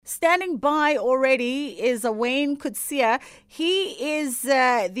standing by already is Wayne Coetzee. He is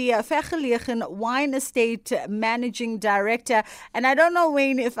the Fraserburg Wine Estate Managing Director. And I don't know,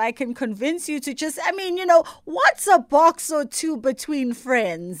 Wayne, if I can convince you to just, what's a box or two between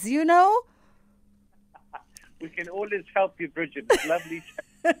friends, We can always help you, Bridget. It's lovely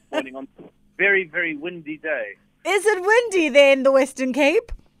this morning on a very, very windy day. Is it windy there in the Western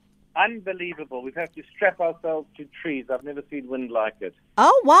Cape? Unbelievable. We've had to strap ourselves to trees. I've never seen wind like it.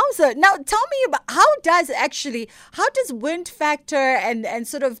 Oh, wowza. Now, tell me about how does wind factor and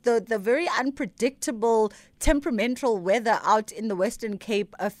sort of the very unpredictable temperamental weather out in the Western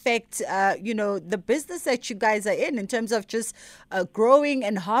Cape affect, the business that you guys are in terms of just growing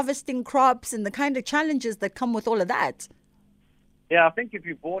and harvesting crops and the kind of challenges that come with all of that? Yeah, I think if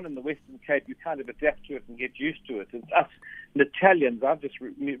you're born in the Western Cape, you kind of adapt to it and get used to it. It's us Natalians. I've just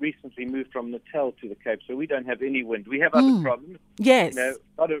recently moved from Natal to the Cape, so we don't have any wind. We have other problems. Yes. A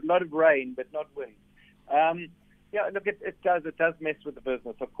lot of rain, but not wind. Look, it does mess with the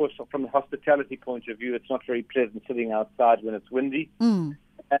business. Of course, from the hospitality point of view, it's not very pleasant sitting outside when it's windy. And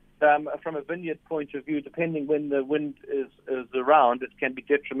from a vineyard point of view, depending when the wind is around, it can be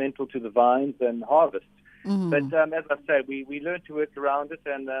detrimental to the vines and harvest. But as I say, we learn to work around it,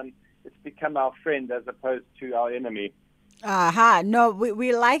 and it's become our friend as opposed to our enemy. No,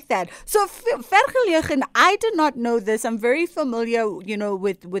 we like that. So, Fraserburg, I did not know this. I'm very familiar,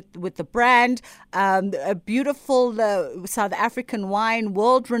 with the brand. A beautiful South African wine,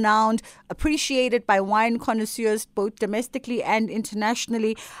 world-renowned, appreciated by wine connoisseurs, both domestically and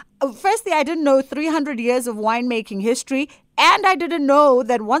internationally. Firstly, I didn't know 300 years of winemaking history, and I didn't know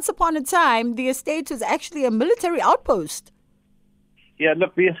that once upon a time, the estate was actually a military outpost. Yeah,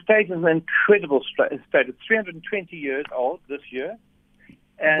 look, the estate is an incredible estate. It's 320 years old this year.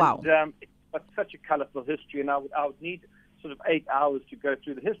 And wow. It's got such a colorful history, and I would need sort of 8 hours to go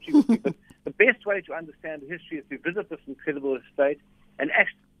through the history with you. But the best way to understand the history is to visit this incredible estate and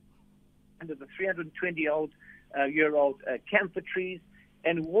actually under the 320-year-old camphor trees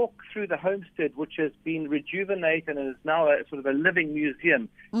and walk through the homestead, which has been rejuvenated and is now a sort of a living museum.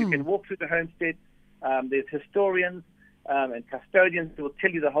 You can walk through the homestead. There's historians and custodians who will tell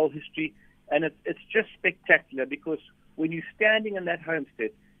you the whole history, and it's just spectacular because when you're standing in that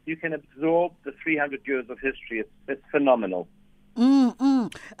homestead, you can absorb the 300 years of history. It's phenomenal.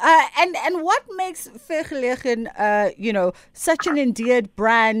 And what makes Fraserburg, such an endeared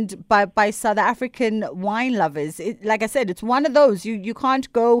brand by South African wine lovers? Like I said, it's one of those. You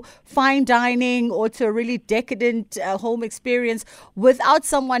can't go fine dining or to a really decadent home experience without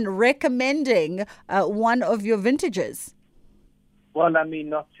someone recommending one of your vintages. Well, I mean,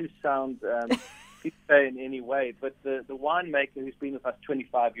 not to sound cliche in any way, but the winemaker who's been with us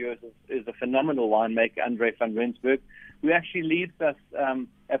 25 years is a phenomenal winemaker, Andre van Rensburg, who actually leaves us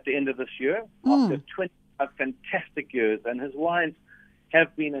at the end of this year after 25 fantastic years. And his wines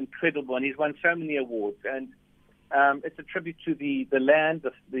have been incredible, and he's won so many awards. And it's a tribute to the land,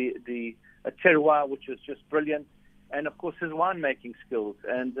 the terroir, which is just brilliant, and, of course, his winemaking skills.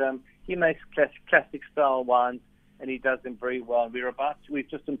 And he makes classic-style wines, and he does them very well. And we've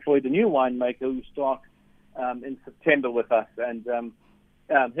just employed a new winemaker who starts in September with us, and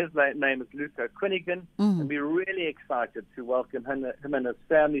his name is Luca Quinnigan, and we're really excited to welcome him and his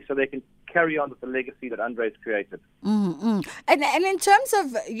family so they can carry on with the legacy that Andre's created. And in terms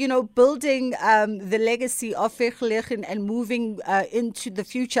of, building the legacy of Fraserburg and moving into the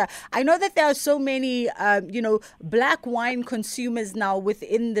future, I know that there are so many, black wine consumers now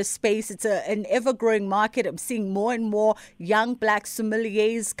within the space. It's an ever-growing market. I'm seeing more and more young black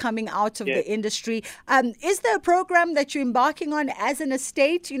sommeliers coming out of the industry. Is there a program that you're embarking on as an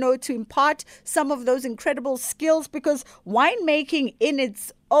estate, to impart some of those incredible skills? Because winemaking in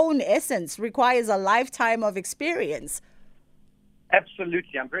its own essence requires a lifetime of experience.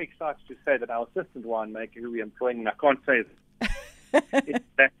 Absolutely. I'm very excited to say that our assistant winemaker who we're employing, and I can't say it's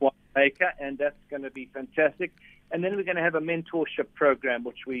that winemaker, and that's going to be fantastic. And then we're going to have a mentorship program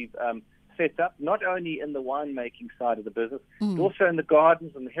which we've set up, not only in the winemaking side of the business, but also in the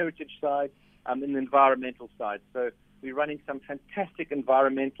gardens and the heritage side, and the environmental side. So we're running some fantastic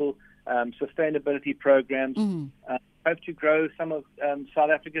environmental sustainability programs. Hope to grow some of South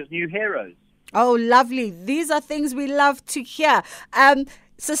Africa's new heroes. Oh, lovely. These are things we love to hear.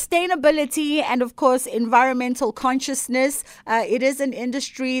 Sustainability and, of course, environmental consciousness. It is an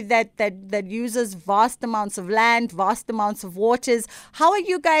industry that uses vast amounts of land, vast amounts of waters. How are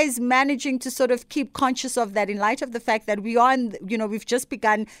you guys managing to sort of keep conscious of that in light of the fact that we are, we've just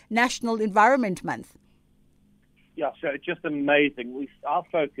begun National Environment Month? Yeah, so it's just amazing. Our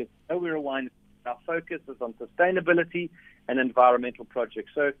focus, though we're a wine, Our focus is on sustainability and environmental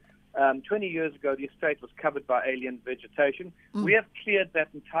projects. So 20 years ago, the estate was covered by alien vegetation. We have cleared that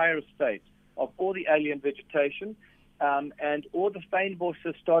entire estate of all the alien vegetation, and all the fane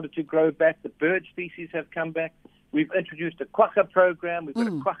bushes started to grow back. The bird species have come back. We've introduced a quagga program. We've got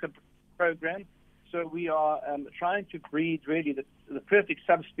a quagga program. So we are trying to breed really the perfect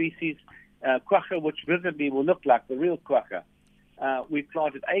subspecies, quagga, which visibly will look like the real quagga. We've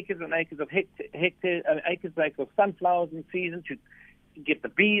planted acres and acres of acres and acres of sunflowers in season to get the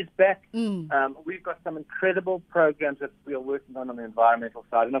bees back. We've got some incredible programs that we are working on the environmental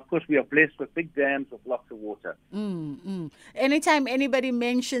side. And, of course, we are blessed with big dams with lots of water. Anytime anybody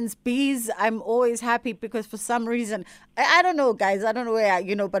mentions bees, I'm always happy because for some reason, I don't know, guys, I don't know where,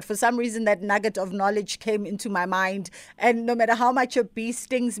 but for some reason that nugget of knowledge came into my mind. And no matter how much a bee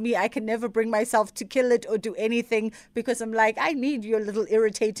stings me, I can never bring myself to kill it or do anything because I'm like, I need your little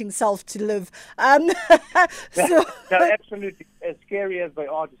irritating self to live. No, absolutely. As scary as they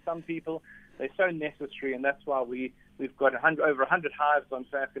are to some people, they're so necessary, and that's why we've got over 100 hives on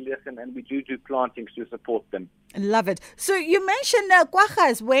Fraserburg, and we do plantings to support them. Love it. So you mentioned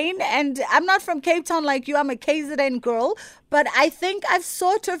quaggas, Wayne, and I'm not from Cape Town like you. I'm a KZN girl, but I think I've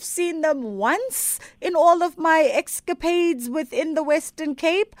sort of seen them once in all of my escapades within the Western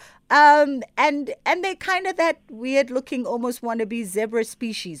Cape. And they're kind of that weird-looking, almost wannabe zebra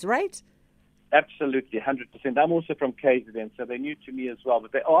species, right? Absolutely, 100%. I'm also from KZN, so they're new to me as well.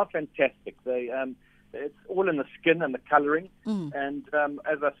 But they are fantastic. It's all in the skin and the colouring. And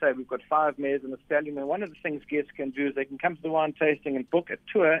as I say, we've got 5 mares and a stallion. And one of the things guests can do is they can come to the wine tasting and book a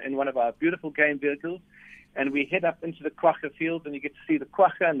tour in one of our beautiful game vehicles. And we head up into the quagga fields, and you get to see the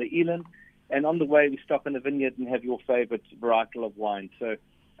quagga and the eland. And on the way, we stop in the vineyard and have your favourite varietal of wine. So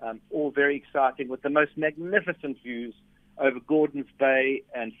all very exciting with the most magnificent views over Gordons Bay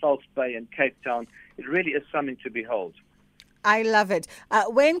and False Bay and Cape Town. It really is something to behold. I love it.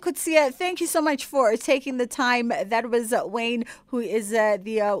 Wayne Coetzee, thank you so much for taking the time. That was Wayne, who is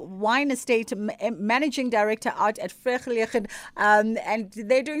the wine estate managing director out at Fraserburg. And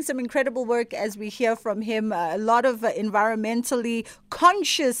they're doing some incredible work, as we hear from him. A lot of environmentally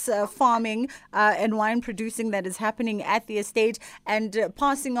conscious farming and wine producing that is happening at the estate, and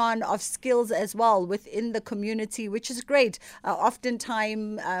passing on of skills as well within the community, which is great.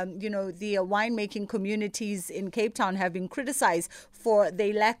 Oftentimes, the winemaking communities in Cape Town have been criticized for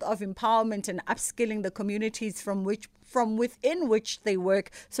the lack of empowerment and upskilling the communities from within which they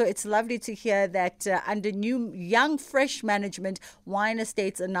work. So it's lovely to hear that under new, young, fresh management, wine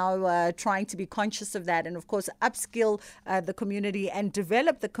estates are now trying to be conscious of that and, of course, upskill the community and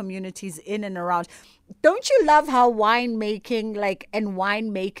develop the communities in and around. Don't you love how winemaking, and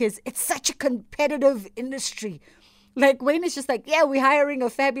winemakers, it's such a competitive industry? Like, Wayne is just like, yeah, we're hiring a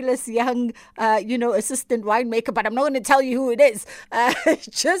fabulous young, assistant winemaker, but I'm not going to tell you who it is,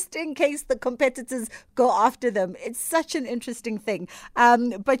 just in case the competitors go after them. It's such an interesting thing.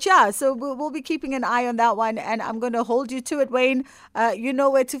 But yeah, so we'll be keeping an eye on that one, and I'm going to hold you to it, Wayne. You know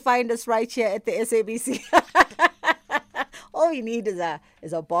where to find us right here at the SABC. All we need is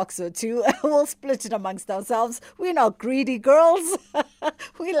a box or two. We'll split it amongst ourselves. We're not greedy girls.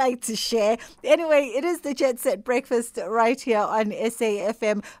 We like to share. Anyway, it is the Jet Set Breakfast right here on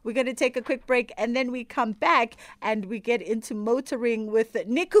SAFM. We're going to take a quick break, and then we come back and we get into motoring with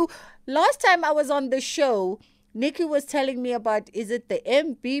Niku. Last time I was on the show, Niku was telling me about, is it the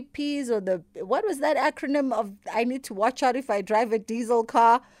MBPs or what was that acronym of, I need to watch out if I drive a diesel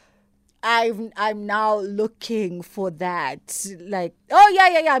car? I'm now looking for that. Like, oh,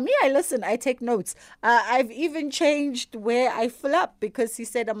 yeah. Me, I listen. I take notes. I've even changed where I fill up because he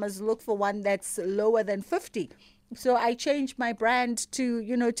said I must look for one that's lower than 50. So I changed my brand to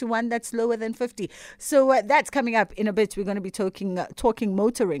one that's lower than 50. So that's coming up in a bit. We're going to be talking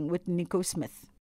motoring with Nico Smith.